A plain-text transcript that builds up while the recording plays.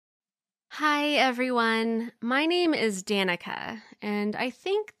Hi, everyone. My name is Danica, and I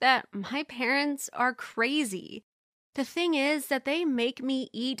think that my parents are crazy. The thing is that they make me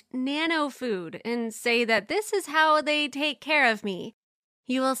eat nano food and say that this is how they take care of me.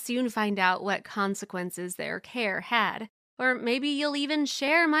 You will soon find out what consequences their care had. Or maybe you'll even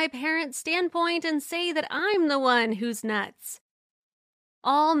share my parents' standpoint and say that I'm the one who's nuts.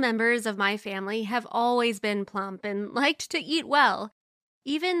 All members of my family have always been plump and liked to eat well.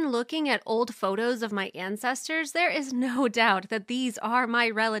 Even looking at old photos of my ancestors, there is no doubt that these are my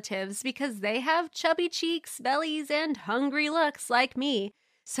relatives because they have chubby cheeks, bellies, and hungry looks like me.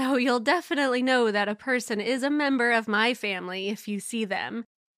 So you'll definitely know that a person is a member of my family if you see them.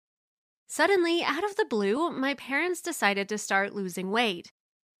 Suddenly, out of the blue, my parents decided to start losing weight.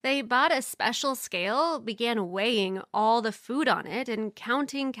 They bought a special scale, began weighing all the food on it and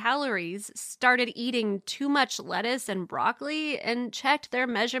counting calories, started eating too much lettuce and broccoli, and checked their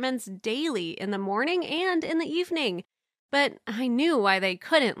measurements daily in the morning and in the evening. But I knew why they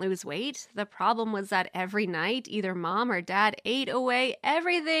couldn't lose weight. The problem was that every night, either mom or dad ate away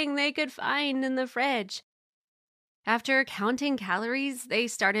everything they could find in the fridge. After counting calories, they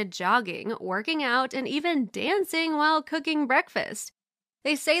started jogging, working out, and even dancing while cooking breakfast.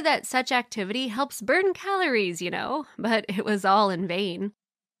 They say that such activity helps burn calories, but it was all in vain.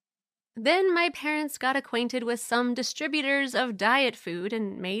 Then my parents got acquainted with some distributors of diet food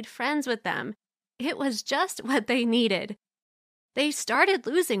and made friends with them. It was just what they needed. They started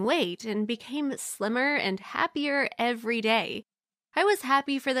losing weight and became slimmer and happier every day. I was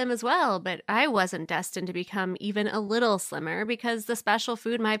happy for them as well, but I wasn't destined to become even a little slimmer because the special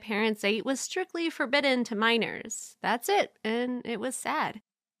food my parents ate was strictly forbidden to minors. That's it, and it was sad.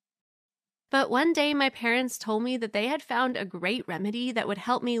 But one day my parents told me that they had found a great remedy that would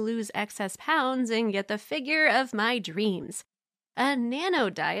help me lose excess pounds and get the figure of my dreams. A nano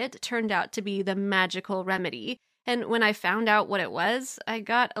diet turned out to be the magical remedy, and when I found out what it was, I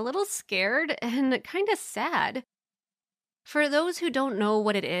got a little scared and kind of sad. For those who don't know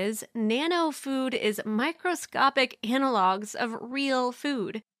what it is, nano food is microscopic analogs of real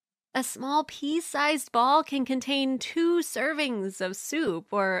food. A small pea-sized ball can contain 2 servings of soup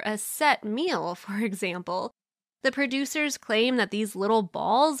or a set meal, for example. The producers claim that these little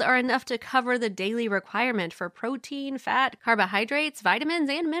balls are enough to cover the daily requirement for protein, fat, carbohydrates, vitamins,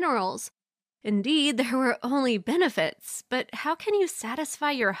 and minerals. Indeed, there were only benefits, but how can you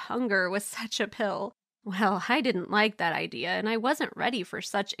satisfy your hunger with such a pill? Well, I didn't like that idea, and I wasn't ready for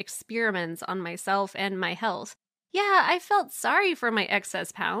such experiments on myself and my health. Yeah, I felt sorry for my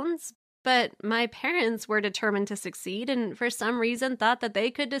excess pounds, but my parents were determined to succeed and for some reason thought that they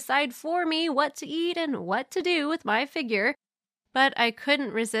could decide for me what to eat and what to do with my figure. But I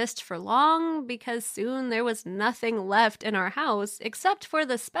couldn't resist for long because soon there was nothing left in our house except for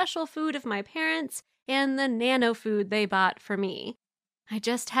the special food of my parents and the nano food they bought for me. I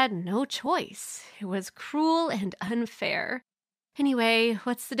just had no choice. It was cruel and unfair. Anyway,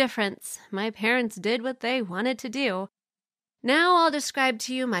 what's the difference? My parents did what they wanted to do. Now I'll describe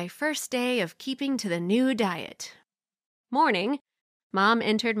to you my first day of keeping to the new diet. Morning. Mom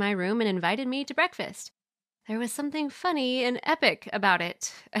entered my room and invited me to breakfast. There was something funny and epic about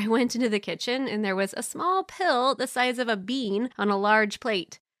it. I went into the kitchen and there was a small pill the size of a bean on a large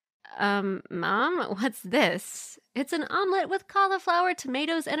plate. Mom, what's this? It's an omelet with cauliflower,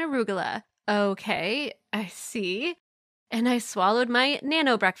 tomatoes, and arugula. Okay, I see. And I swallowed my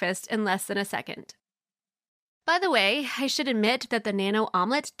nano breakfast in less than a second. By the way, I should admit that the nano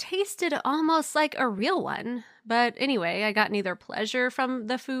omelet tasted almost like a real one. But anyway, I got neither pleasure from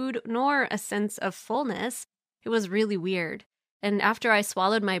the food nor a sense of fullness. It was really weird. And after I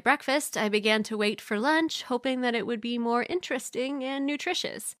swallowed my breakfast, I began to wait for lunch, hoping that it would be more interesting and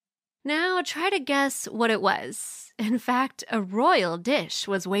nutritious. Now try to guess what it was. In fact, a royal dish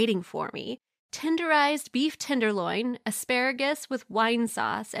was waiting for me. Tenderized beef tenderloin, asparagus with wine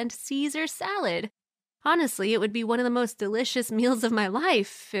sauce, and Caesar salad. Honestly, it would be one of the most delicious meals of my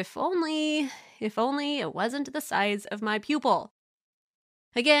life, if only it wasn't the size of my pupil.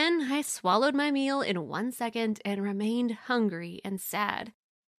 Again, I swallowed my meal in 1 second and remained hungry and sad.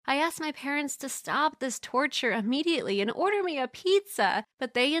 I asked my parents to stop this torture immediately and order me a pizza,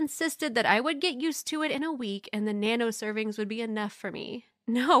 but they insisted that I would get used to it in a week and the nano servings would be enough for me.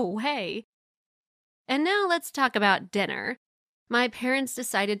 No way! And now let's talk about dinner. My parents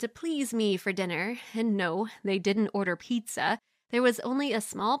decided to please me for dinner, and no, they didn't order pizza. There was only a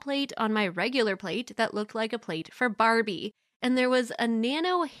small plate on my regular plate that looked like a plate for Barbie, and there was a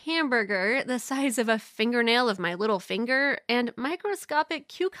nano hamburger the size of a fingernail of my little finger and microscopic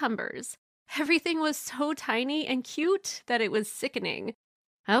cucumbers. Everything was so tiny and cute that it was sickening.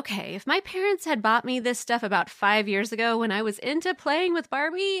 Okay, if my parents had bought me this stuff about 5 years ago when I was into playing with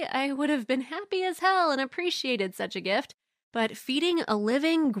Barbie, I would have been happy as hell and appreciated such a gift. But feeding a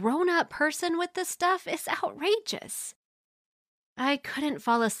living, grown up person with this stuff is outrageous. I couldn't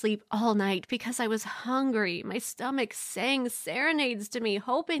fall asleep all night because I was hungry. My stomach sang serenades to me,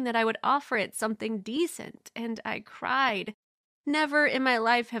 hoping that I would offer it something decent, and I cried. Never in my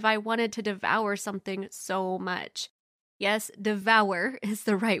life have I wanted to devour something so much. Yes, devour is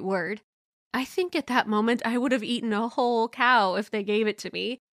the right word. I think at that moment I would have eaten a whole cow if they gave it to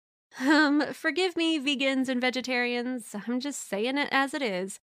me. Forgive me, vegans and vegetarians. I'm just saying it as it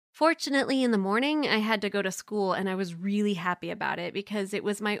is. Fortunately, in the morning, I had to go to school, and I was really happy about it because it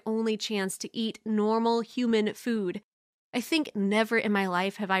was my only chance to eat normal human food. I think never in my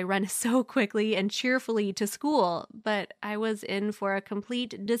life have I run so quickly and cheerfully to school, but I was in for a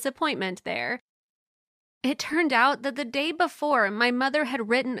complete disappointment there. It turned out that the day before, my mother had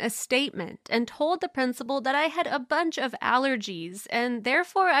written a statement and told the principal that I had a bunch of allergies, and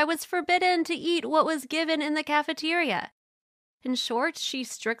therefore I was forbidden to eat what was given in the cafeteria. In short, she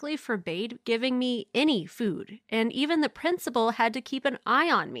strictly forbade giving me any food, and even the principal had to keep an eye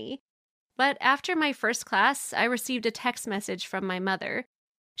on me. But after my first class, I received a text message from my mother.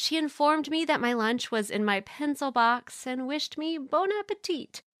 She informed me that my lunch was in my pencil box and wished me bon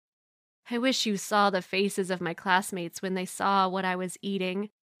appetit. I wish you saw the faces of my classmates when they saw what I was eating.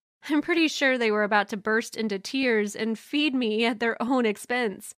 I'm pretty sure they were about to burst into tears and feed me at their own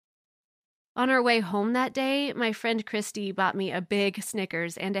expense. On our way home that day, my friend Christy bought me a big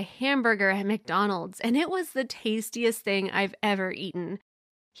Snickers and a hamburger at McDonald's, and it was the tastiest thing I've ever eaten.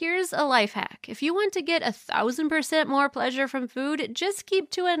 Here's a life hack. If you want to get 1,000% more pleasure from food, just keep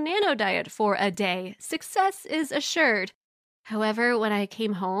to a nano diet for a day. Success is assured. However, when I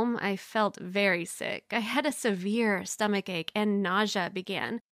came home, I felt very sick. I had a severe stomachache and nausea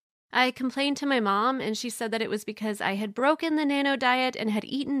began. I complained to my mom, and she said that it was because I had broken the nano diet and had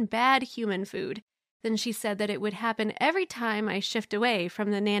eaten bad human food. Then she said that it would happen every time I shift away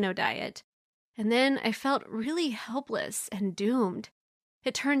from the nano diet. And then I felt really helpless and doomed.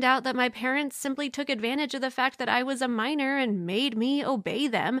 It turned out that my parents simply took advantage of the fact that I was a minor and made me obey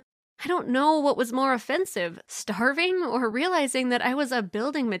them. I don't know what was more offensive, starving or realizing that I was a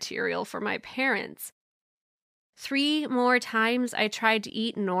building material for my parents. 3 more times I tried to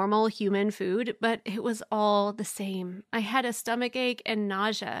eat normal human food, but it was all the same. I had a stomachache and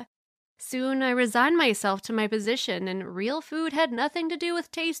nausea. Soon I resigned myself to my position, and real food had nothing to do with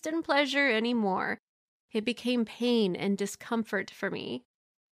taste and pleasure anymore. It became pain and discomfort for me.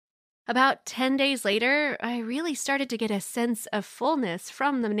 About 10 days later, I really started to get a sense of fullness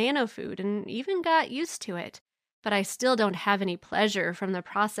from the nano food and even got used to it. But I still don't have any pleasure from the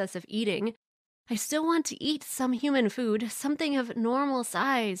process of eating. I still want to eat some human food, something of normal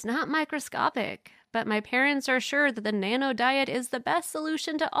size, not microscopic. But my parents are sure that the nano diet is the best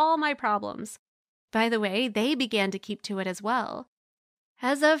solution to all my problems. By the way, they began to keep to it as well.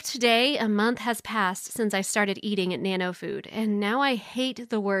 As of today, a month has passed since I started eating nano food, and now I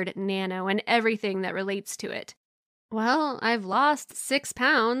hate the word nano and everything that relates to it. Well, I've lost 6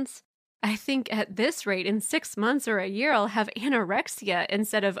 pounds. I think at this rate, in 6 months or a year, I'll have anorexia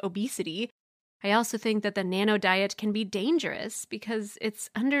instead of obesity. I also think that the nano diet can be dangerous because it's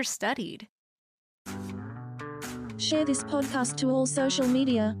understudied. Share this podcast to all social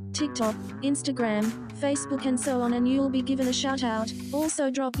media, TikTok, Instagram, Facebook and so on, and you'll be given a shout out. Also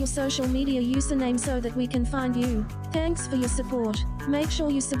drop your social media username so that we can find you. Thanks for your support. Make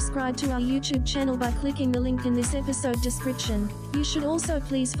sure you subscribe to our YouTube channel by clicking the link in this episode description. You should also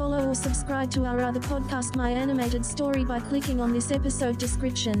please follow or subscribe to our other podcast, My Animated Story, by clicking on this episode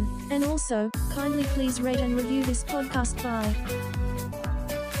description. And also, kindly please rate and review this podcast. Bye.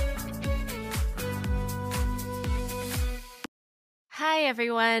 Hi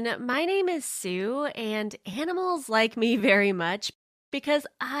everyone, my name is Sue, and animals like me very much because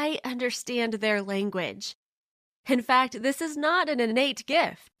I understand their language. In fact, this is not an innate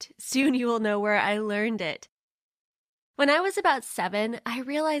gift. Soon you will know where I learned it. When I was about 7, I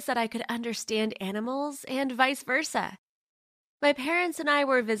realized that I could understand animals and vice versa. My parents and I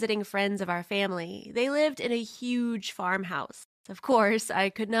were visiting friends of our family. They lived in a huge farmhouse. Of course, I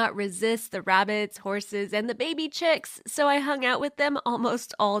could not resist the rabbits, horses, and the baby chicks, so I hung out with them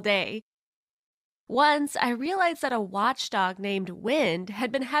almost all day. Once, I realized that a watchdog named Wind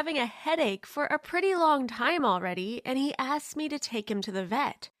had been having a headache for a pretty long time already, and he asked me to take him to the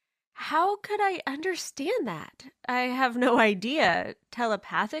vet. How could I understand that? I have no idea.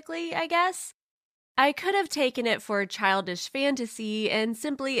 Telepathically, I guess? I could have taken it for childish fantasy and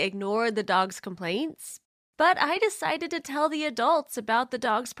simply ignored the dog's complaints. but I decided to tell the adults about the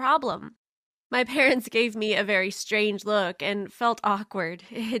dog's problem. My parents gave me a very strange look and felt awkward.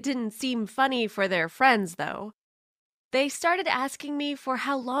 It didn't seem funny for their friends, though. They started asking me for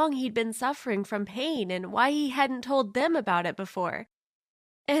how long he'd been suffering from pain and why he hadn't told them about it before.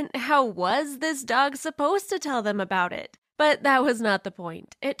 And how was this dog supposed to tell them about it? But that was not the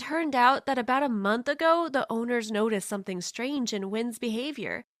point. It turned out that about a month ago, the owners noticed something strange in Wynn's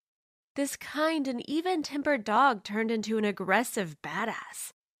behavior. This kind and even-tempered dog turned into an aggressive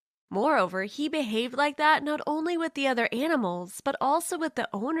badass. Moreover, he behaved like that not only with the other animals, but also with the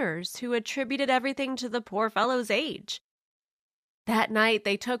owners, who attributed everything to the poor fellow's age. That night,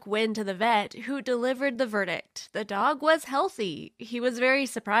 they took Wynn to the vet, who delivered the verdict. The dog was healthy. He was very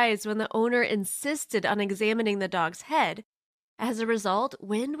surprised when the owner insisted on examining the dog's head. As a result,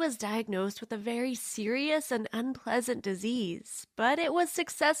 Wynn was diagnosed with a very serious and unpleasant disease, but it was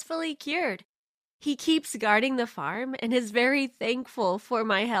successfully cured. He keeps guarding the farm and is very thankful for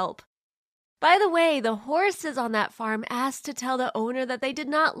my help. By the way, the horses on that farm asked to tell the owner that they did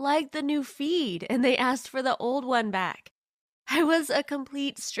not like the new feed, and they asked for the old one back. I was a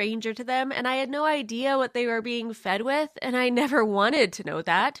complete stranger to them, and I had no idea what they were being fed with, and I never wanted to know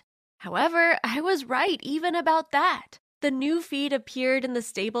that. However, I was right even about that. The new feed appeared in the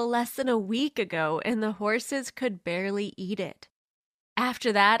stable less than a week ago, and the horses could barely eat it.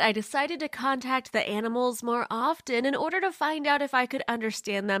 After that, I decided to contact the animals more often in order to find out if I could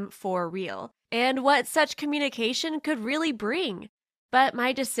understand them for real, and what such communication could really bring. But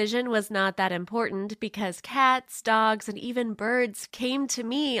my decision was not that important because cats, dogs, and even birds came to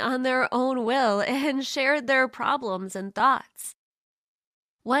me on their own will and shared their problems and thoughts.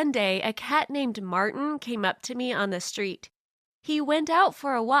 One day, a cat named Martin came up to me on the street. He went out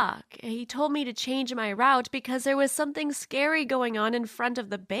for a walk. He told me to change my route because there was something scary going on in front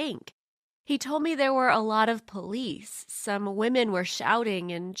of the bank. He told me there were a lot of police. Some women were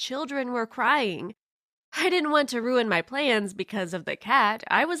shouting and children were crying. I didn't want to ruin my plans because of the cat.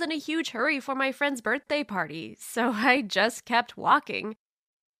 I was in a huge hurry for my friend's birthday party, so I just kept walking.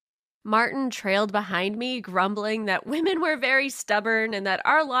 Martin trailed behind me, grumbling that women were very stubborn and that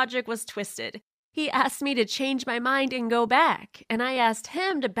our logic was twisted. He asked me to change my mind and go back, and I asked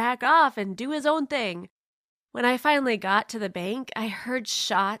him to back off and do his own thing. When I finally got to the bank, I heard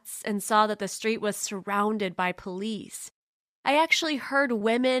shots and saw that the street was surrounded by police. I actually heard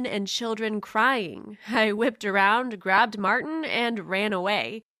women and children crying. I whipped around, grabbed Martin, and ran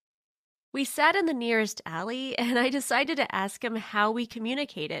away. We sat in the nearest alley, and I decided to ask him how we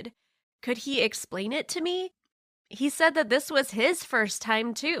communicated. Could he explain it to me? He said that this was his first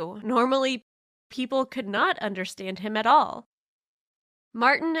time, too. Normally, people could not understand him at all.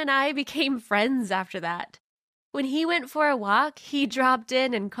 Martin and I became friends after that. When he went for a walk, he dropped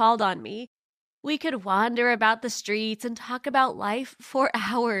in and called on me. We could wander about the streets and talk about life for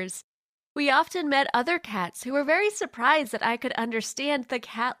hours. We often met other cats who were very surprised that I could understand the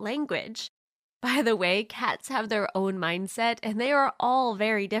cat language. By the way, cats have their own mindset, and they are all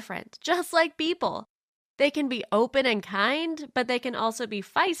very different, just like people. They can be open and kind, but they can also be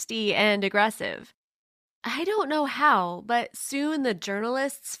feisty and aggressive. I don't know how, but soon the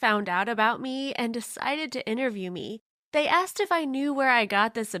journalists found out about me and decided to interview me. They asked if I knew where I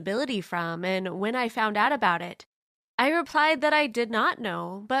got this ability from and when I found out about it. I replied that I did not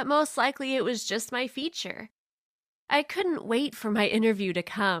know, but most likely it was just my feature. I couldn't wait for my interview to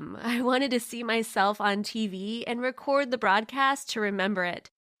come. I wanted to see myself on TV and record the broadcast to remember it.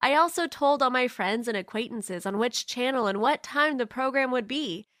 I also told all my friends and acquaintances on which channel and what time the program would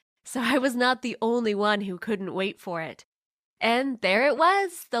be, so I was not the only one who couldn't wait for it. And there it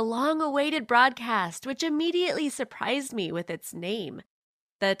was, the long-awaited broadcast, which immediately surprised me with its name.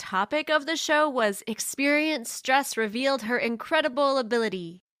 The topic of the show was Experience Stress Revealed Her Incredible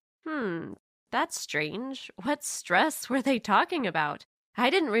Ability. That's strange. What stress were they talking about? I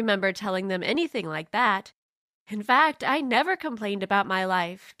didn't remember telling them anything like that. In fact, I never complained about my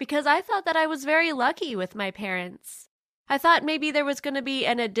life because I thought that I was very lucky with my parents. I thought maybe there was going to be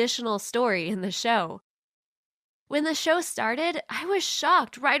an additional story in the show. When the show started, I was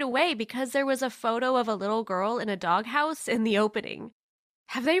shocked right away because there was a photo of a little girl in a doghouse in the opening.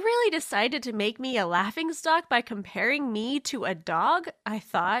 Have they really decided to make me a laughingstock by comparing me to a dog? I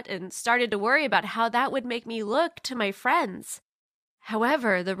thought, and started to worry about how that would make me look to my friends.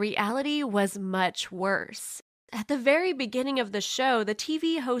 However, the reality was much worse. At the very beginning of the show, the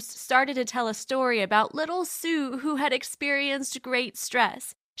TV host started to tell a story about little Sue who had experienced great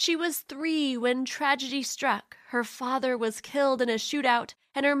stress. She was 3 when tragedy struck. Her father was killed in a shootout,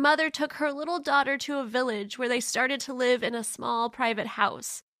 and her mother took her little daughter to a village where they started to live in a small private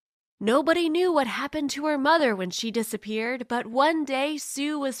house. Nobody knew what happened to her mother when she disappeared, but one day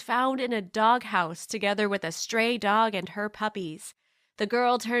Sue was found in a doghouse together with a stray dog and her puppies. The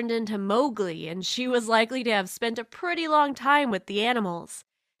girl turned into Mowgli, and she was likely to have spent a pretty long time with the animals.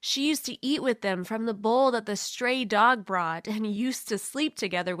 She used to eat with them from the bowl that the stray dog brought and used to sleep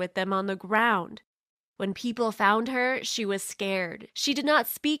together with them on the ground. When people found her, she was scared. She did not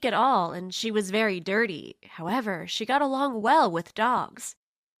speak at all, and she was very dirty. However, she got along well with dogs.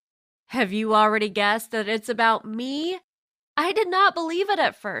 Have you already guessed that it's about me? I did not believe it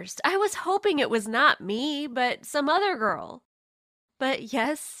at first. I was hoping it was not me, but some other girl. But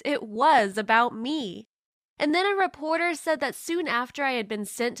yes, it was about me. And then a reporter said that soon after I had been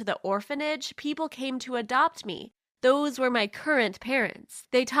sent to the orphanage, people came to adopt me. Those were my current parents.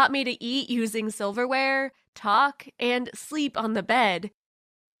 They taught me to eat using silverware, talk, and sleep on the bed.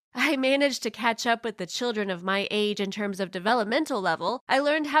 I managed to catch up with the children of my age in terms of developmental level. I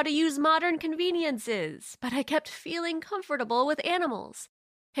learned how to use modern conveniences, but I kept feeling comfortable with animals.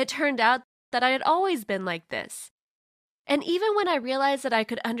 It turned out that I had always been like this. And even when I realized that I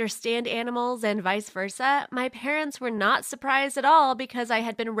could understand animals and vice versa, my parents were not surprised at all because I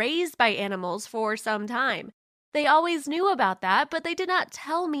had been raised by animals for some time. They always knew about that, but they did not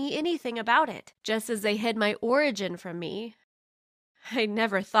tell me anything about it, just as they hid my origin from me. I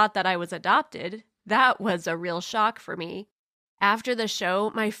never thought that I was adopted. That was a real shock for me. After the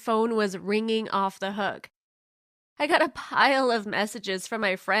show, my phone was ringing off the hook. I got a pile of messages from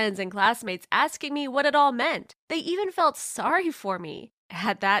my friends and classmates asking me what it all meant. They even felt sorry for me.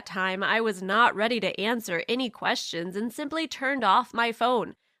 At that time, I was not ready to answer any questions and simply turned off my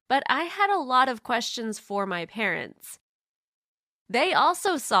phone. But I had a lot of questions for my parents. They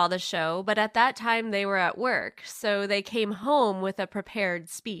also saw the show, but at that time they were at work, so they came home with a prepared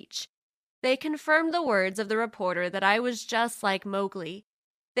speech. They confirmed the words of the reporter that I was just like Mowgli.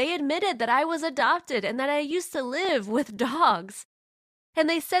 They admitted that I was adopted and that I used to live with dogs. And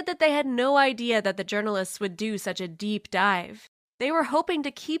they said that they had no idea that the journalists would do such a deep dive. They were hoping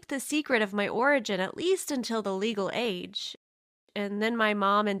to keep the secret of my origin at least until the legal age. And then my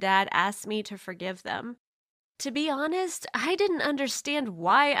mom and dad asked me to forgive them. To be honest, I didn't understand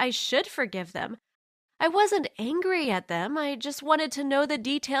why I should forgive them. I wasn't angry at them. I just wanted to know the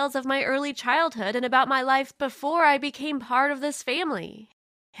details of my early childhood and about my life before I became part of this family.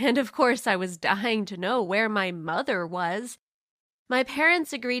 And of course, I was dying to know where my mother was. My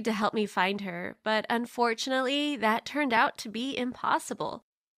parents agreed to help me find her, but unfortunately, that turned out to be impossible.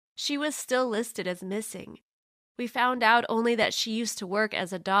 She was still listed as missing. We found out only that she used to work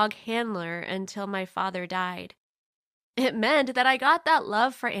as a dog handler until my father died. It meant that I got that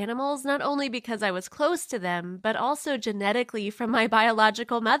love for animals not only because I was close to them, but also genetically from my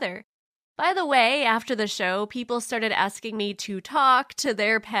biological mother. By the way, after the show, people started asking me to talk to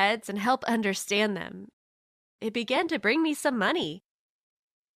their pets and help understand them. It began to bring me some money.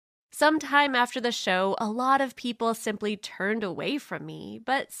 Sometime after the show, a lot of people simply turned away from me,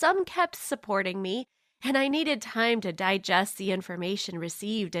 but some kept supporting me, and I needed time to digest the information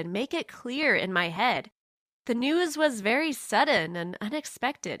received and make it clear in my head. The news was very sudden and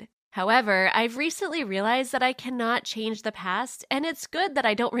unexpected. However, I've recently realized that I cannot change the past, and it's good that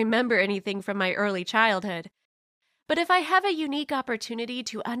I don't remember anything from my early childhood. But if I have a unique opportunity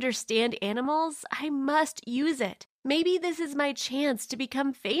to understand animals, I must use it. Maybe this is my chance to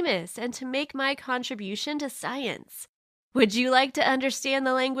become famous and to make my contribution to science. Would you like to understand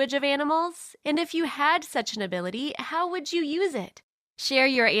the language of animals? And if you had such an ability, how would you use it? Share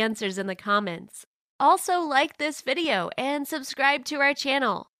your answers in the comments. Also, like this video and subscribe to our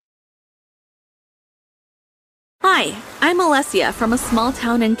channel. Hi, I'm Alessia from a small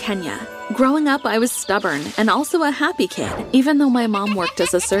town in Kenya. Growing up, I was stubborn and also a happy kid, even though my mom worked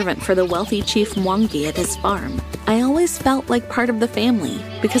as a servant for the wealthy Chief Mwangi at his farm. I always felt like part of the family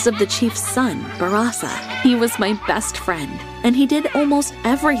because of the chief's son, Barasa. He was my best friend, and he did almost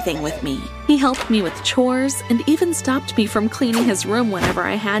everything with me. He helped me with chores and even stopped me from cleaning his room whenever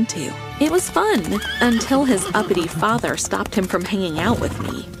I had to. It was fun, until his uppity father stopped him from hanging out with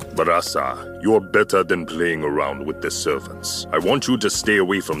me. Barasa, you're better than playing around with the servants. I want you to stay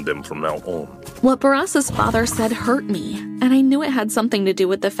away from them from now on. What Barasa's father said hurt me, and I knew it had something to do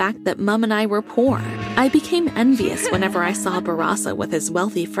with the fact that Mum and I were poor. I became envious whenever I saw Barasa with his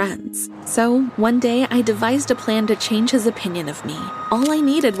wealthy friends. So, one day I devised a plan to change his opinion of me. All I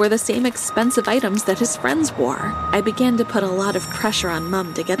needed were the same expensive items that his friends wore. I began to put a lot of pressure on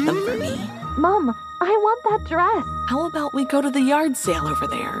Mum to get them for me. Mom, I want that dress. How about we go to the yard sale over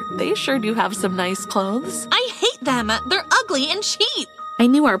there? They sure do have some nice clothes. I hate them. They're ugly and cheap. I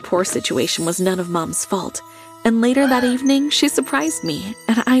knew our poor situation was none of Mom's fault, And later that evening, she surprised me,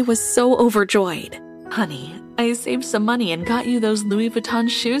 and I was so overjoyed. Honey, I saved some money and got you those Louis Vuitton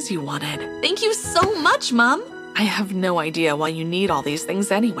shoes you wanted. Thank you so much, Mom. I have no idea why you need all these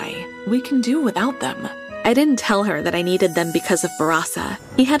things anyway. We can do without them. I didn't tell her that I needed them because of Barasa.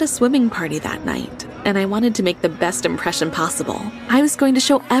 He had a swimming party that night, and I wanted to make the best impression possible. I was going to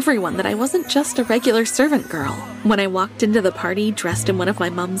show everyone that I wasn't just a regular servant girl. When I walked into the party dressed in one of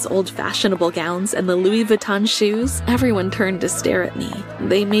my mom's old fashionable gowns and the Louis Vuitton shoes, everyone turned to stare at me.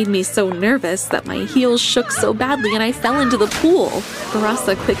 They made me so nervous that my heels shook so badly and I fell into the pool.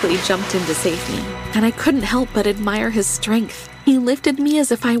 Barasa quickly jumped in to save me, and I couldn't help but admire his strength. He lifted me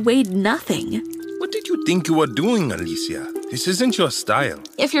as if I weighed nothing. What did you think you were doing, Alicia? This isn't your style.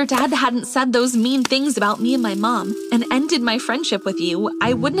 If your dad hadn't said those mean things about me and my mom and ended my friendship with you,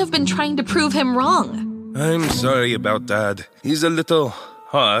 I wouldn't have been trying to prove him wrong. I'm sorry about Dad. He's a little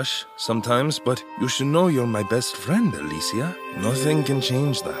harsh sometimes, but you should know you're my best friend, Alicia. Nothing can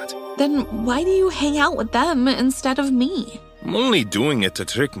change that. Then why do you hang out with them instead of me? I'm only doing it to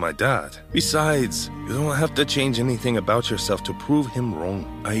trick my dad. Besides, you don't have to change anything about yourself to prove him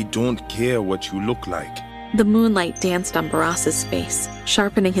wrong. I don't care what you look like. The moonlight danced on Barasa's face,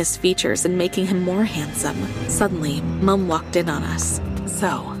 sharpening his features and making him more handsome. Suddenly, Mum walked in on us.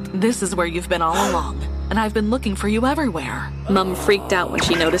 So, this is where you've been all along, and I've been looking for you everywhere. Mum freaked out when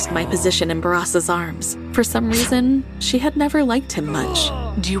she noticed my position in Barasa's arms. For some reason, she had never liked him much.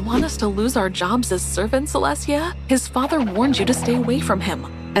 Do you want us to lose our jobs as servants, Alessia? His father warned you to stay away from him.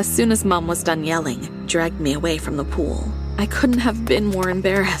 As soon as Mum was done yelling, dragged me away from the pool. I couldn't have been more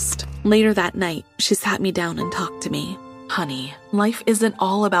embarrassed. Later that night, she sat me down and talked to me. Honey, life isn't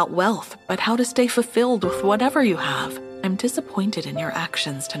all about wealth, but how to stay fulfilled with whatever you have. I'm disappointed in your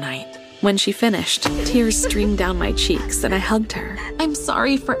actions tonight. When she finished, tears streamed down my cheeks and I hugged her. I'm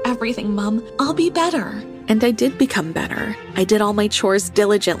sorry for everything, Mum. I'll be better. And I did become better. I did all my chores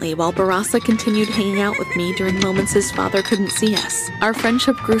diligently while Barasa continued hanging out with me during moments his father couldn't see us. Our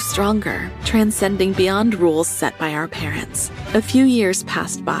friendship grew stronger, transcending beyond rules set by our parents. A few years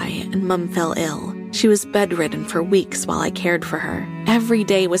passed by and Mum fell ill. She was bedridden for weeks while I cared for her. Every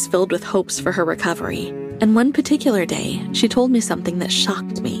day was filled with hopes for her recovery. And one particular day, she told me something that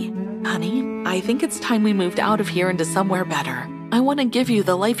shocked me. Honey, I think it's time we moved out of here into somewhere better. I want to give you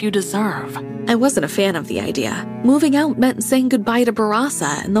the life you deserve. I wasn't a fan of the idea. Moving out meant saying goodbye to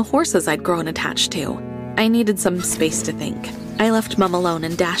Barasa and the horses I'd grown attached to. I needed some space to think. I left Mum alone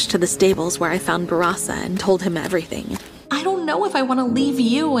and dashed to the stables where I found Barasa and told him everything. I don't know if I want to leave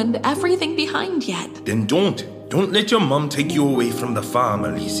you and everything behind yet. Then don't. Don't let your mom take you away from the farm,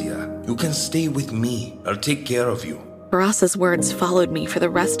 Alicia. You can stay with me. I'll take care of you. Barasa's words followed me for the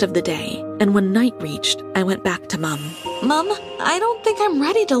rest of the day, and when night reached, I went back to Mum. Mum, I don't think I'm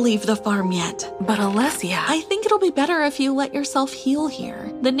ready to leave the farm yet. But Alessia, I think it'll be better if you let yourself heal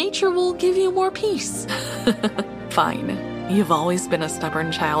here. The nature will give you more peace. Fine. You've always been a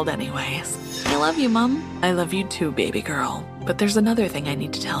stubborn child anyways. I love you, Mum. I love you too, baby girl. But there's another thing I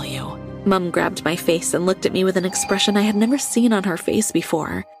need to tell you. Mum grabbed my face and looked at me with an expression I had never seen on her face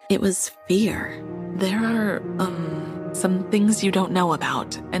before. It was fear. There are, some things you don't know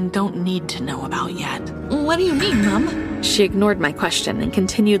about and don't need to know about yet. What do you mean, Mum? She ignored my question and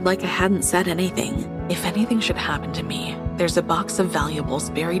continued like I hadn't said anything. If anything should happen to me, there's a box of valuables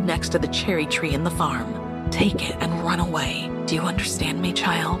buried next to the cherry tree in the farm. Take it and run away. Do you understand me,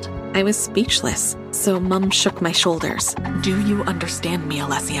 child? I was speechless, so Mum shook my shoulders. Do you understand me,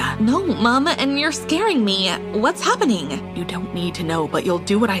 Alessia? No, Mum, and you're scaring me. What's happening? You don't need to know, but you'll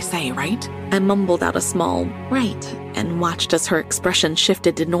do what I say, right? I mumbled out a small right and watched as her expression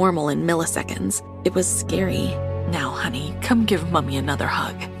shifted to normal in milliseconds. It was scary. Now, honey, come give Mummy another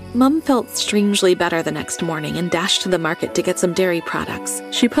hug. Mum felt strangely better the next morning and dashed to the market to get some dairy products.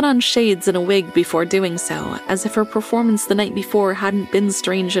 She put on shades and a wig before doing so, as if her performance the night before hadn't been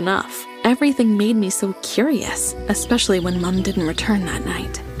strange enough. Everything made me so curious, especially when Mum didn't return that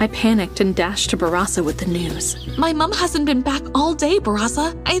night. I panicked and dashed to Barasa with the news. My mum hasn't been back all day,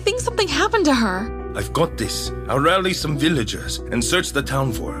 Barasa. I think something happened to her. I've got this. I'll rally some villagers and search the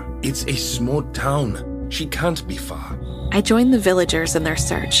town for her. It's a small town. She can't be far. I joined the villagers in their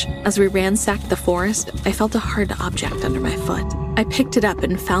search. As we ransacked the forest, I felt a hard object under my foot. I picked it up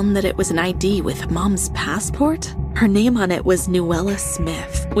and found that it was an ID with Mom's passport. Her name on it was Nuella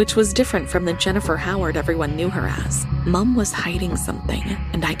Smith, which was different from the Jennifer Howard everyone knew her as. Mom was hiding something,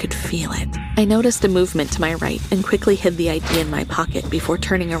 and I could feel it. I noticed a movement to my right and quickly hid the ID in my pocket before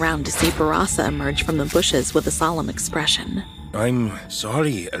turning around to see Barasa emerge from the bushes with a solemn expression. I'm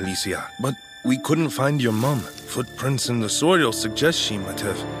sorry, Alicia, but we couldn't find your mom. Footprints in the soil suggest she might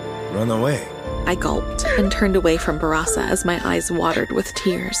have run away. I gulped and turned away from Barasa as my eyes watered with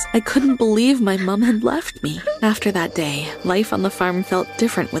tears. I couldn't believe my mom had left me. After that day, life on the farm felt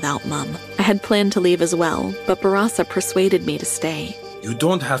different without Mom. I had planned to leave as well, but Barasa persuaded me to stay. You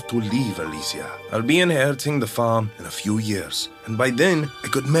don't have to leave, Alicia. I'll be inheriting the farm in a few years, and by then I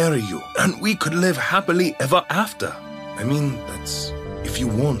could marry you, and we could live happily ever after. I mean, that's if you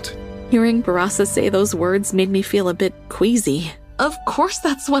want. Hearing Barasa say those words made me feel a bit queasy. Of course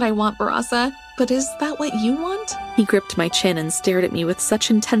that's what I want, Barasa. But is that what you want? He gripped my chin and stared at me with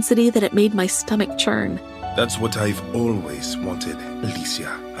such intensity that it made my stomach churn. That's what I've always wanted,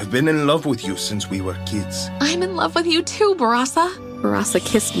 Alicia. I've been in love with you since we were kids. I'm in love with you too, Barasa. Barasa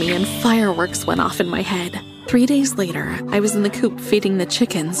kissed me and fireworks went off in my head. 3 days later, I was in the coop feeding the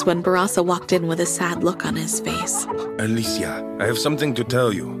chickens when Barasa walked in with a sad look on his face. Alicia, I have something to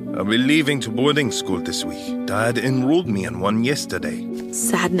tell you. I'll be leaving to boarding school this week. Dad enrolled me in one yesterday.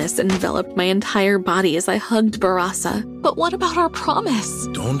 Sadness enveloped my entire body as I hugged Barasa. But what about our promise?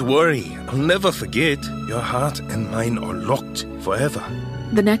 Don't worry, I'll never forget. Your heart and mine are locked forever.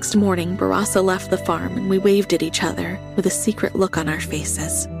 The next morning, Barasa left the farm and we waved at each other with a secret look on our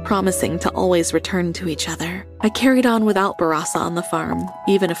faces, promising to always return to each other. I carried on without Barasa on the farm,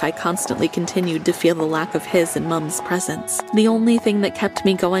 even if I constantly continued to feel the lack of his and Mum's presence. The only thing that kept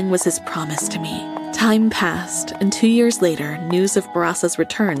me going was his promise to me. Time passed, and 2 years later, news of Barasa's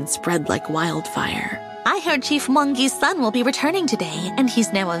return spread like wildfire. I heard Chief Mwangi's son will be returning today, and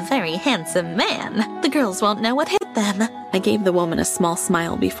he's now a very handsome man. The girls won't know what hit them. I gave the woman a small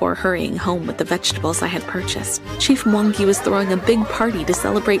smile before hurrying home with the vegetables I had purchased. Chief Mwangi was throwing a big party to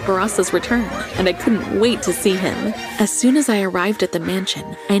celebrate Barasa's return, and I couldn't wait to see him. As soon as I arrived at the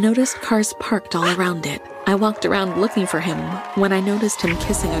mansion, I noticed cars parked all around it. I walked around looking for him when I noticed him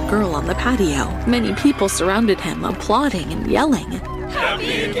kissing a girl on the patio. Many people surrounded him, applauding and yelling.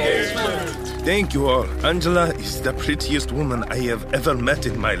 Happy engagement! Thank you all. Angela is the prettiest woman I have ever met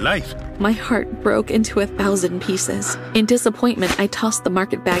in my life. My heart broke into 1,000 pieces. In disappointment, I tossed the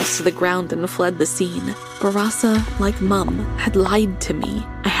market bags to the ground and fled the scene. Barasa, like Mum, had lied to me.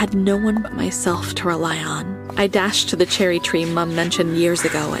 I had no one but myself to rely on. I dashed to the cherry tree Mum mentioned years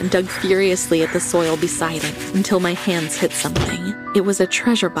ago and dug furiously at the soil beside it until my hands hit something. It was a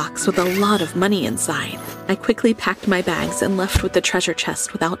treasure box with a lot of money inside. I quickly packed my bags and left with the treasure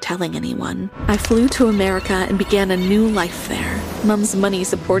chest without telling anyone. I flew to America and began a new life there. Mum's money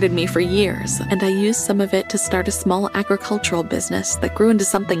supported me for years, and I used some of it to start a small agricultural business that grew into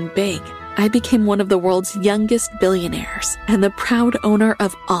something big. I became one of the world's youngest billionaires and the proud owner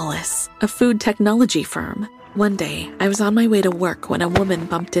of Alice, a food technology firm. One day, I was on my way to work when a woman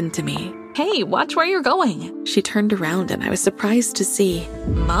bumped into me. Hey, watch where you're going. She turned around and I was surprised to see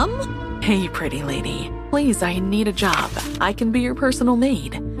Mum? Hey, pretty lady. Please, I need a job. I can be your personal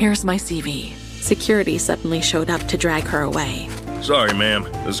maid. Here's my CV. Security suddenly showed up to drag her away. Sorry, ma'am.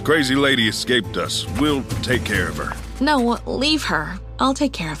 This crazy lady escaped us. We'll take care of her. No, leave her. I'll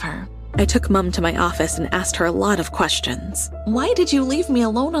take care of her. I took Mum to my office and asked her a lot of questions. Why did you leave me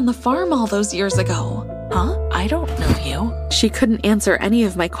alone on the farm all those years ago? Huh? I don't know you. She couldn't answer any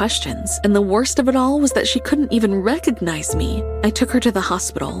of my questions, and the worst of it all was that she couldn't even recognize me. I took her to the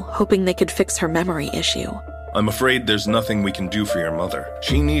hospital, hoping they could fix her memory issue. I'm afraid there's nothing we can do for your mother.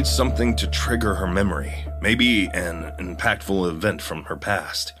 She needs something to trigger her memory. Maybe an impactful event from her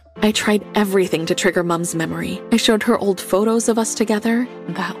past. I tried everything to trigger Mum's memory. I showed her old photos of us together.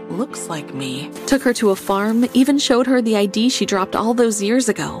 That looks like me. Took her to a farm, even showed her the ID she dropped all those years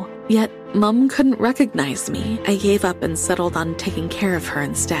ago. Yet, Mum couldn't recognize me. I gave up and settled on taking care of her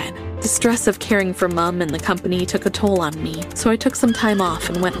instead. The stress of caring for Mum and the company took a toll on me, so I took some time off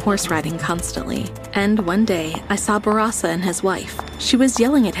and went horse riding constantly. And one day, I saw Barasa and his wife. She was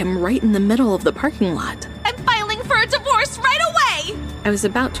yelling at him right in the middle of the parking lot. I'm filing for a divorce right away! I was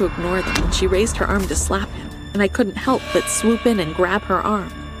about to ignore them when she raised her arm to slap him, and I couldn't help but swoop in and grab her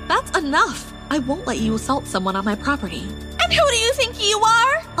arm. That's enough! I won't let you assault someone on my property. And who do you think you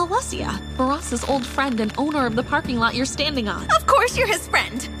are? Alessia, Barasa's old friend and owner of the parking lot you're standing on. Of course you're his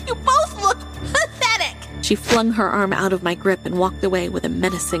friend. You both look pathetic. She flung her arm out of my grip and walked away with a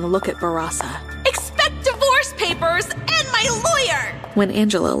menacing look at Barasa. Expect divorce papers and my lawyer! When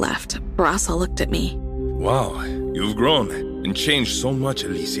Angela left, Barasa looked at me. Wow, you've grown and changed so much,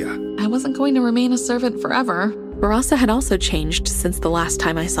 Alicia. I wasn't going to remain a servant forever. Barasa had also changed since the last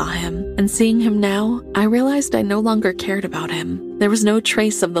time I saw him, and seeing him now, I realized I no longer cared about him. There was no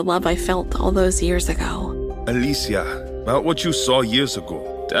trace of the love I felt all those years ago. Alicia, about what you saw years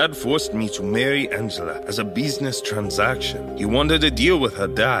ago, Dad forced me to marry Angela as a business transaction. He wanted a deal with her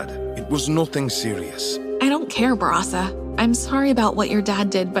dad. It was nothing serious. I don't care, Barasa. I'm sorry about what your dad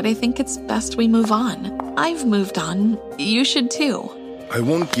did, but I think it's best we move on. I've moved on. You should too. I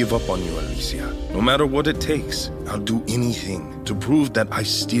won't give up on you, Alicia. No matter what it takes, I'll do anything to prove that I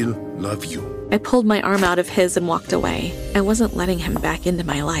still love you. I pulled my arm out of his and walked away. I wasn't letting him back into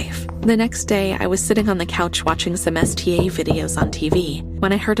my life. The next day, I was sitting on the couch watching some STA videos on TV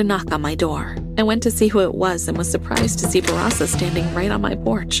when I heard a knock on my door. I went to see who it was and was surprised to see Barasa standing right on my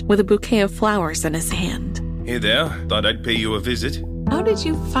porch with a bouquet of flowers in his hand. Hey there, thought I'd pay you a visit. How did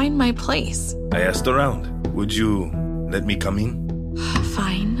you find my place? I asked around. Would you let me come in?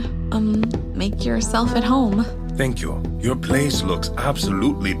 Fine. Make yourself at home. Thank you. Your place looks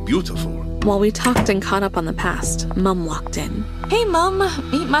absolutely beautiful. While we talked and caught up on the past, Mum walked in. Hey, Mum,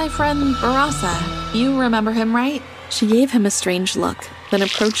 meet my friend Barasa. You remember him, right? She gave him a strange look, then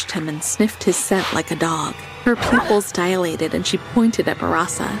approached him and sniffed his scent like a dog. Her pupils dilated and she pointed at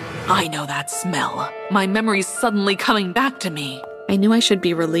Barasa. I know that smell. My memory's suddenly coming back to me. I knew I should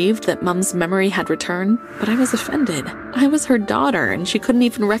be relieved that Mum's memory had returned, but I was offended. I was her daughter and she couldn't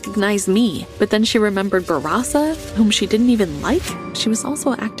even recognize me. But then she remembered Barasa, whom she didn't even like. She was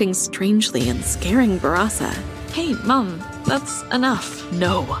also acting strangely and scaring Barasa. Hey, Mum, that's enough.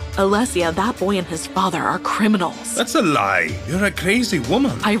 No, Alessia, that boy and his father are criminals. That's a lie. You're a crazy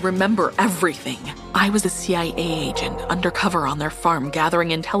woman. I remember everything. I was a CIA agent undercover on their farm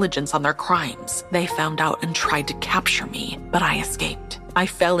gathering intelligence on their crimes. They found out and tried to capture me, but I escaped. I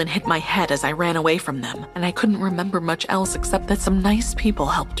fell and hit my head as I ran away from them, and I couldn't remember much else except that some nice people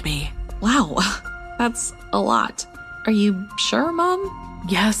helped me. Wow, that's a lot. Are you sure, Mom?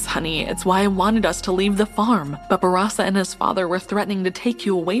 Yes, honey, it's why I wanted us to leave the farm, but Barasa and his father were threatening to take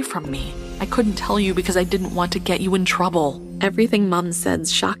you away from me. I couldn't tell you because I didn't want to get you in trouble. Everything Mom said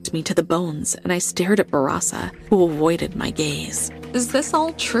shocked me to the bones, and I stared at Barasa, who avoided my gaze. Is this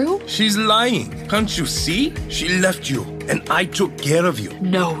all true? She's lying. Can't you see? She left you, and I took care of you.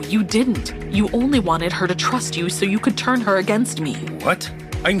 No, you didn't. You only wanted her to trust you so you could turn her against me. What?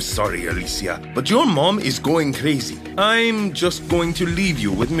 I'm sorry, Alicia, but your mom is going crazy. I'm just going to leave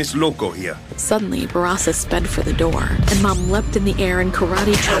you with Miss Loco here. Suddenly, Barasa sped for the door, and Mom leapt in the air and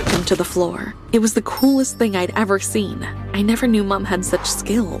karate chopped him to the floor. It was the coolest thing I'd ever seen. I never knew Mom had such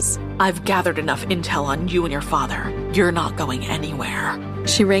skills. I've gathered enough intel on you and your father. You're not going anywhere.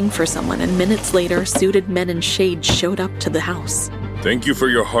 She rang for someone, and minutes later, suited men in shades showed up to the house. Thank you for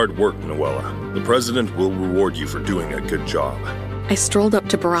your hard work, Noella. The president will reward you for doing a good job. I strolled up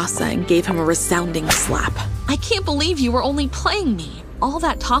to Barasa and gave him a resounding slap. I can't believe you were only playing me. All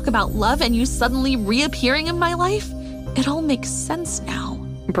that talk about love and you suddenly reappearing in my life? It all makes sense now.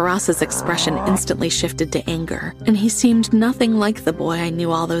 Barasa's expression instantly shifted to anger, and he seemed nothing like the boy I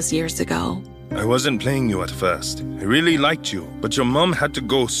knew all those years ago. I wasn't playing you at first. I really liked you, but your mom had to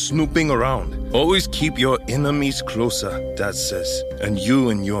go snooping around. Always keep your enemies closer, Dad says. And you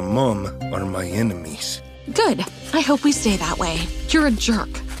and your mom are my enemies. Good. I hope we stay that way. You're a jerk.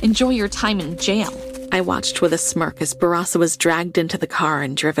 Enjoy your time in jail. I watched with a smirk as Barasa was dragged into the car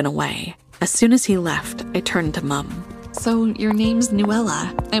and driven away. As soon as he left, I turned to Mum. So your name's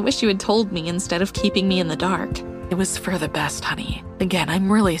Nuella. I wish you had told me instead of keeping me in the dark. It was for the best, honey. Again,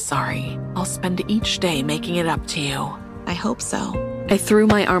 I'm really sorry. I'll spend each day making it up to you. I hope so. I threw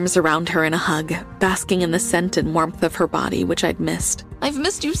my arms around her in a hug, basking in the scent and warmth of her body, which I'd missed. I've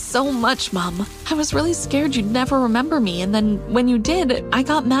missed you so much, Mom. I was really scared you'd never remember me, and then when you did, I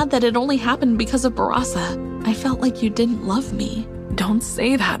got mad that it only happened because of Barasa. I felt like you didn't love me. Don't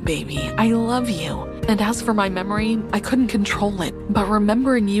say that, baby. I love you. And as for my memory, I couldn't control it, but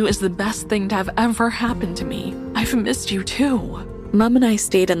remembering you is the best thing to have ever happened to me. I've missed you too. Mom and I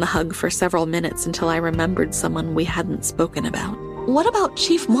stayed in the hug for several minutes until I remembered someone we hadn't spoken about. What about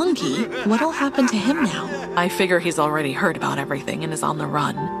Chief Monkey? What'll happen to him now? I figure he's already heard about everything and is on the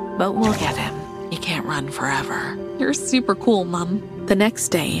run, but we'll get him. He can't run forever. You're super cool, Mom. The next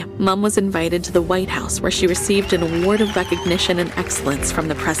day, Mom was invited to the White House where she received an award of recognition and excellence from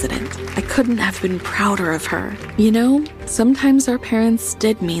the president. I couldn't have been prouder of her. You know, sometimes our parents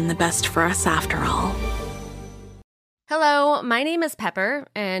did mean the best for us after all. Hello, my name is Pepper,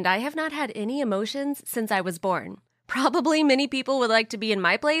 and I have not had any emotions since I was born. Probably many people would like to be in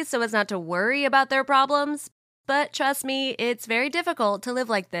my place so as not to worry about their problems, but trust me, it's very difficult to live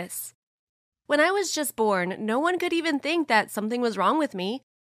like this. When I was just born, no one could even think that something was wrong with me.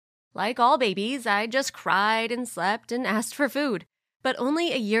 Like all babies, I just cried and slept and asked for food. But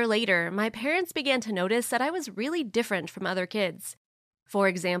only a year later, my parents began to notice that I was really different from other kids. For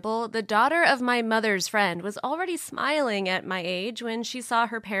example, the daughter of my mother's friend was already smiling at my age when she saw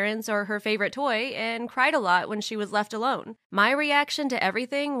her parents or her favorite toy and cried a lot when she was left alone. My reaction to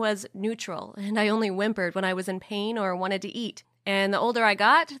everything was neutral, and I only whimpered when I was in pain or wanted to eat. And the older I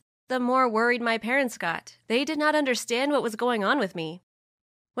got, the more worried my parents got. They did not understand what was going on with me.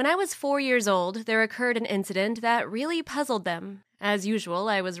 When I was 4 years old, there occurred an incident that really puzzled them. As usual,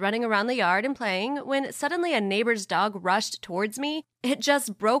 I was running around the yard and playing when suddenly a neighbor's dog rushed towards me. It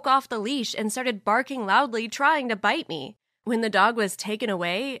just broke off the leash and started barking loudly, trying to bite me. When the dog was taken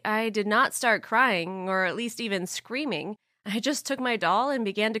away, I did not start crying, or at least even screaming. I just took my doll and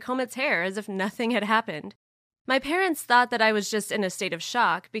began to comb its hair as if nothing had happened. My parents thought that I was just in a state of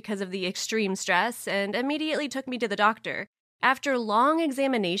shock because of the extreme stress and immediately took me to the doctor. After long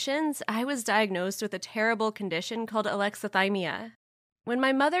examinations, I was diagnosed with a terrible condition called alexithymia. When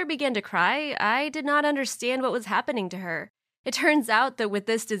my mother began to cry, I did not understand what was happening to her. It turns out that with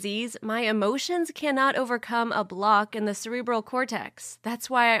this disease, my emotions cannot overcome a block in the cerebral cortex. That's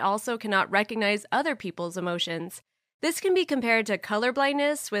why I also cannot recognize other people's emotions. This can be compared to color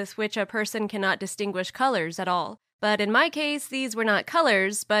blindness, with which a person cannot distinguish colors at all. But in my case, these were not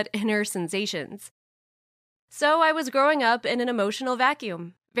colors, but inner sensations. So I was growing up in an emotional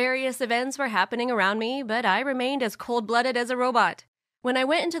vacuum. Various events were happening around me, but I remained as cold-blooded as a robot. When I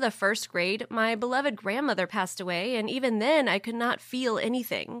went into the first grade, my beloved grandmother passed away, and even then I could not feel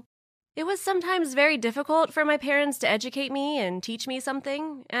anything. It was sometimes very difficult for my parents to educate me and teach me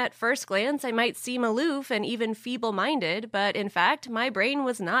something. At first glance, I might seem aloof and even feeble-minded, but in fact, my brain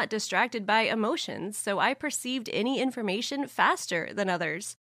was not distracted by emotions, so I perceived any information faster than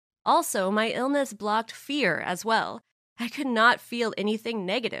others. Also, my illness blocked fear as well. I could not feel anything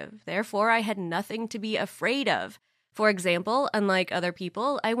negative, therefore I had nothing to be afraid of. For example, unlike other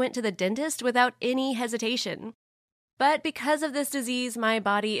people, I went to the dentist without any hesitation. But because of this disease, my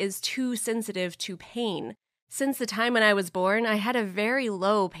body is too sensitive to pain. Since the time when I was born, I had a very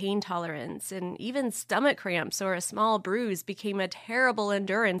low pain tolerance, and even stomach cramps or a small bruise became a terrible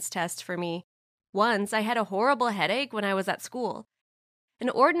endurance test for me. Once, I had a horrible headache when I was at school. An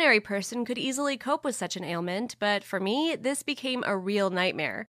ordinary person could easily cope with such an ailment, but for me, this became a real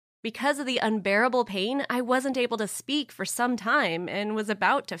nightmare. Because of the unbearable pain, I wasn't able to speak for some time and was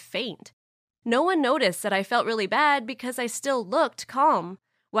about to faint. No one noticed that I felt really bad because I still looked calm.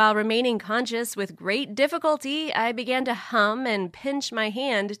 While remaining conscious with great difficulty, I began to hum and pinch my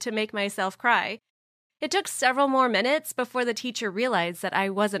hand to make myself cry. It took several more minutes before the teacher realized that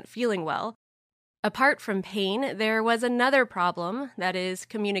I wasn't feeling well. Apart from pain, there was another problem, that is,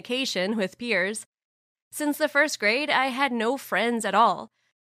 communication with peers. Since the first grade, I had no friends at all.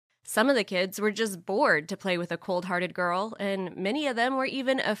 Some of the kids were just bored to play with a cold-hearted girl, and many of them were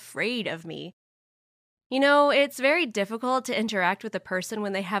even afraid of me. You know, it's very difficult to interact with a person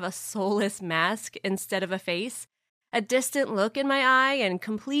when they have a soulless mask instead of a face. A distant look in my eye and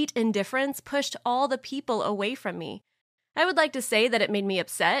complete indifference pushed all the people away from me. I would like to say that it made me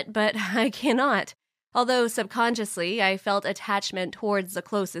upset, but I cannot. Although subconsciously I felt attachment towards the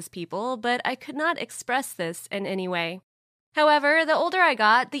closest people, but I could not express this in any way. However, the older I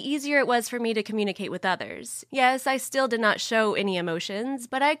got, the easier it was for me to communicate with others. Yes, I still did not show any emotions,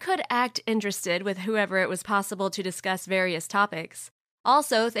 but I could act interested with whoever it was possible to discuss various topics.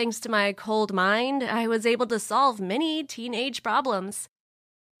 Also, thanks to my cold mind, I was able to solve many teenage problems.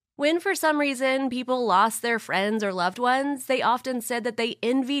 When for some reason people lost their friends or loved ones, they often said that they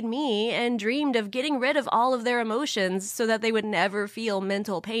envied me and dreamed of getting rid of all of their emotions so that they would never feel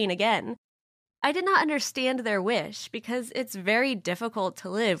mental pain again. I did not understand their wish because it's very difficult to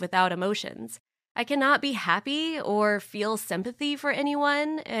live without emotions. I cannot be happy or feel sympathy for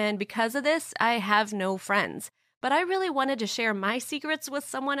anyone, and because of this, I have no friends. But I really wanted to share my secrets with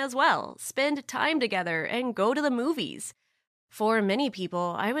someone as well, spend time together, and go to the movies. For many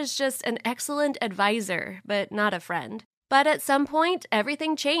people, I was just an excellent advisor, but not a friend. But at some point,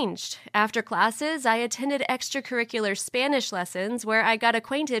 everything changed. After classes, I attended extracurricular Spanish lessons where I got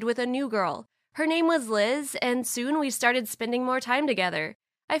acquainted with a new girl. Her name was Liz, and soon we started spending more time together.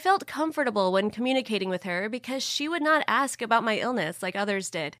 I felt comfortable when communicating with her because she would not ask about my illness like others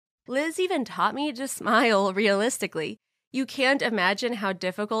did. Liz even taught me to smile realistically. You can't imagine how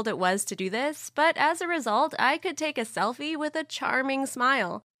difficult it was to do this, but as a result, I could take a selfie with a charming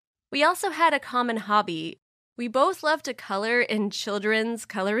smile. We also had a common hobby. We both loved to color in children's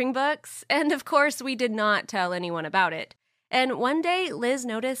coloring books, and of course, we did not tell anyone about it. And one day, Liz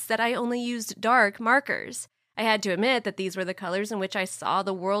noticed that I only used dark markers. I had to admit that these were the colors in which I saw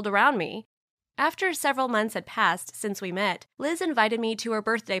the world around me. After several months had passed since we met, Liz invited me to her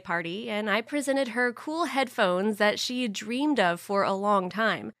birthday party, and I presented her cool headphones that she had dreamed of for a long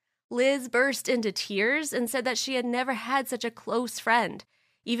time. Liz burst into tears and said that she had never had such a close friend.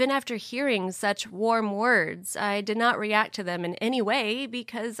 Even after hearing such warm words, I did not react to them in any way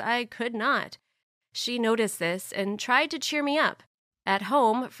because I could not. She noticed this and tried to cheer me up. At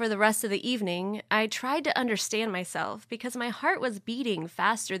home, for the rest of the evening, I tried to understand myself because my heart was beating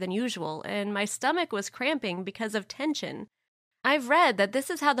faster than usual and my stomach was cramping because of tension. I've read that this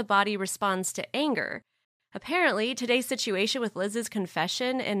is how the body responds to anger. Apparently, today's situation with Liz's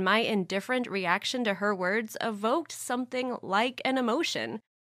confession and my indifferent reaction to her words evoked something like an emotion.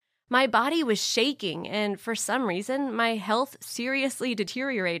 My body was shaking, and for some reason, my health seriously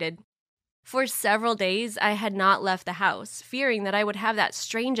deteriorated. For several days, I had not left the house, fearing that I would have that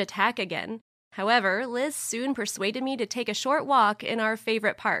strange attack again. However, Liz soon persuaded me to take a short walk in our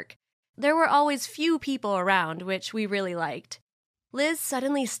favorite park. There were always few people around, which we really liked. Liz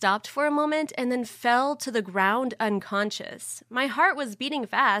suddenly stopped for a moment and then fell to the ground unconscious. My heart was beating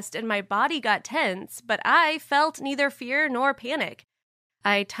fast and my body got tense, but I felt neither fear nor panic.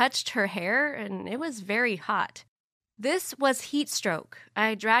 I touched her hair and it was very hot. This was heat stroke.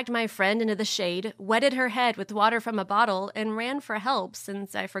 I dragged my friend into the shade, wetted her head with water from a bottle, and ran for help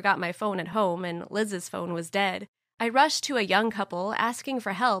since I forgot my phone at home and Liz's phone was dead. I rushed to a young couple asking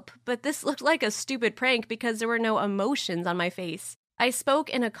for help, but this looked like a stupid prank because there were no emotions on my face. I spoke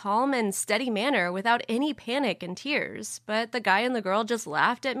in a calm and steady manner without any panic and tears, but the guy and the girl just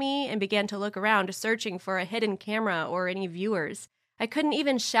laughed at me and began to look around searching for a hidden camera or any viewers. I couldn't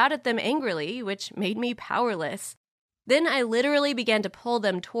even shout at them angrily, which made me powerless. Then I literally began to pull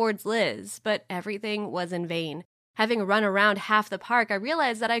them towards Liz, but everything was in vain. Having run around half the park, I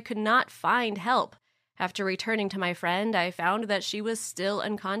realized that I could not find help. After returning to my friend, I found that she was still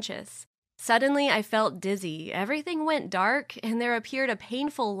unconscious. Suddenly, I felt dizzy, everything went dark, and there appeared a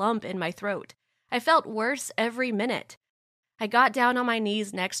painful lump in my throat. I felt worse every minute. I got down on my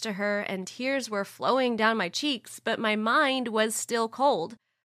knees next to her, and tears were flowing down my cheeks, but my mind was still cold.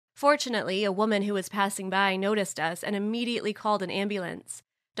 Fortunately, a woman who was passing by noticed us and immediately called an ambulance.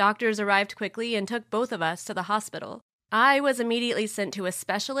 Doctors arrived quickly and took both of us to the hospital. I was immediately sent to a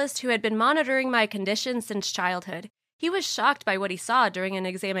specialist who had been monitoring my condition since childhood. He was shocked by what he saw during an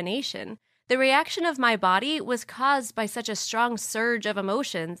examination. The reaction of my body was caused by such a strong surge of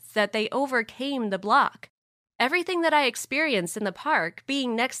emotions that they overcame the block. Everything that I experienced in the park,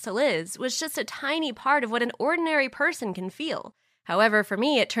 being next to Liz, was just a tiny part of what an ordinary person can feel. However, for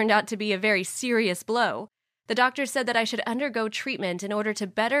me, it turned out to be a very serious blow. The doctor said that I should undergo treatment in order to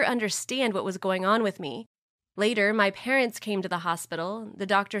better understand what was going on with me. Later, my parents came to the hospital. The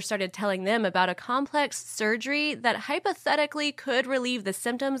doctor started telling them about a complex surgery that hypothetically could relieve the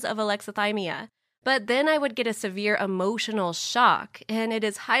symptoms of alexithymia. But then I would get a severe emotional shock, and it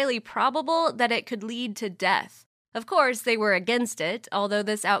is highly probable that it could lead to death. Of course, they were against it, although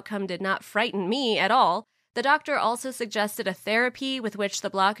this outcome did not frighten me at all. The doctor also suggested a therapy with which the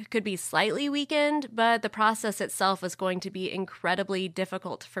block could be slightly weakened, but the process itself was going to be incredibly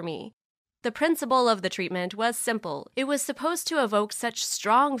difficult for me. The principle of the treatment was simple. It was supposed to evoke such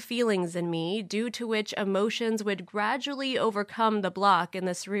strong feelings in me, due to which emotions would gradually overcome the block in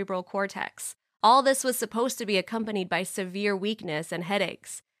the cerebral cortex. All this was supposed to be accompanied by severe weakness and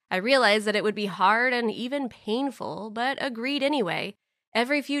headaches. I realized that it would be hard and even painful, but agreed anyway.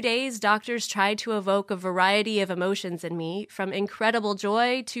 Every few days, doctors tried to evoke a variety of emotions in me, from incredible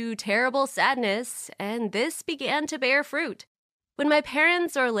joy to terrible sadness, and this began to bear fruit. When my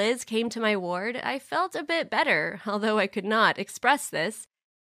parents or Liz came to my ward, I felt a bit better, although I could not express this.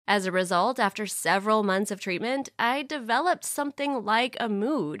 As a result, after several months of treatment, I developed something like a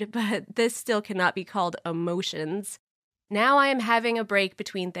mood, but this still cannot be called emotions. Now I am having a break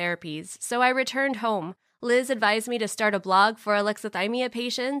between therapies, so I returned home. Liz advised me to start a blog for alexithymia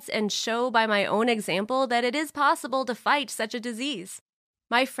patients and show by my own example that it is possible to fight such a disease.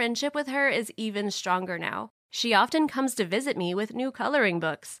 My friendship with her is even stronger now. She often comes to visit me with new coloring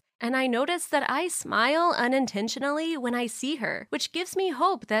books, and I notice that I smile unintentionally when I see her, which gives me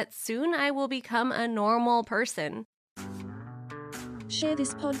hope that soon I will become a normal person. Share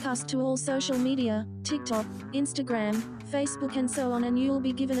this podcast to all social media, TikTok, Instagram, Facebook and so on, and you'll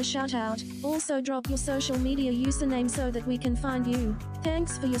be given a shout out. Also drop your social media username so that we can find you.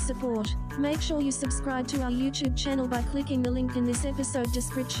 Thanks for your support. Make sure you subscribe to our YouTube channel by clicking the link in this episode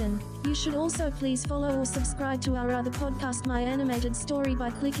description. You should also please follow or subscribe to our other podcast, My Animated Story, by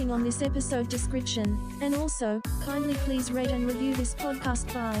clicking on this episode description. And also, kindly please rate and review this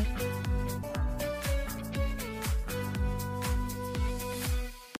podcast. Bye.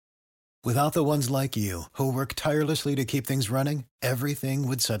 Without the ones like you, who work tirelessly to keep things running, everything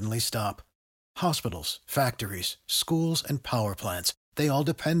would suddenly stop. Hospitals, factories, schools, and power plants, they all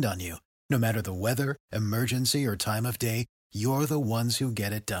depend on you. No matter the weather, emergency, or time of day, you're the ones who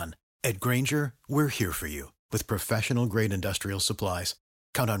get it done. At Grainger, we're here for you with professional-grade industrial supplies.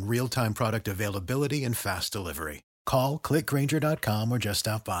 Count on real-time product availability and fast delivery. Call, click Grainger.com, or just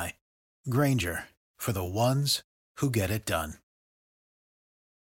stop by. Grainger, for the ones who get it done.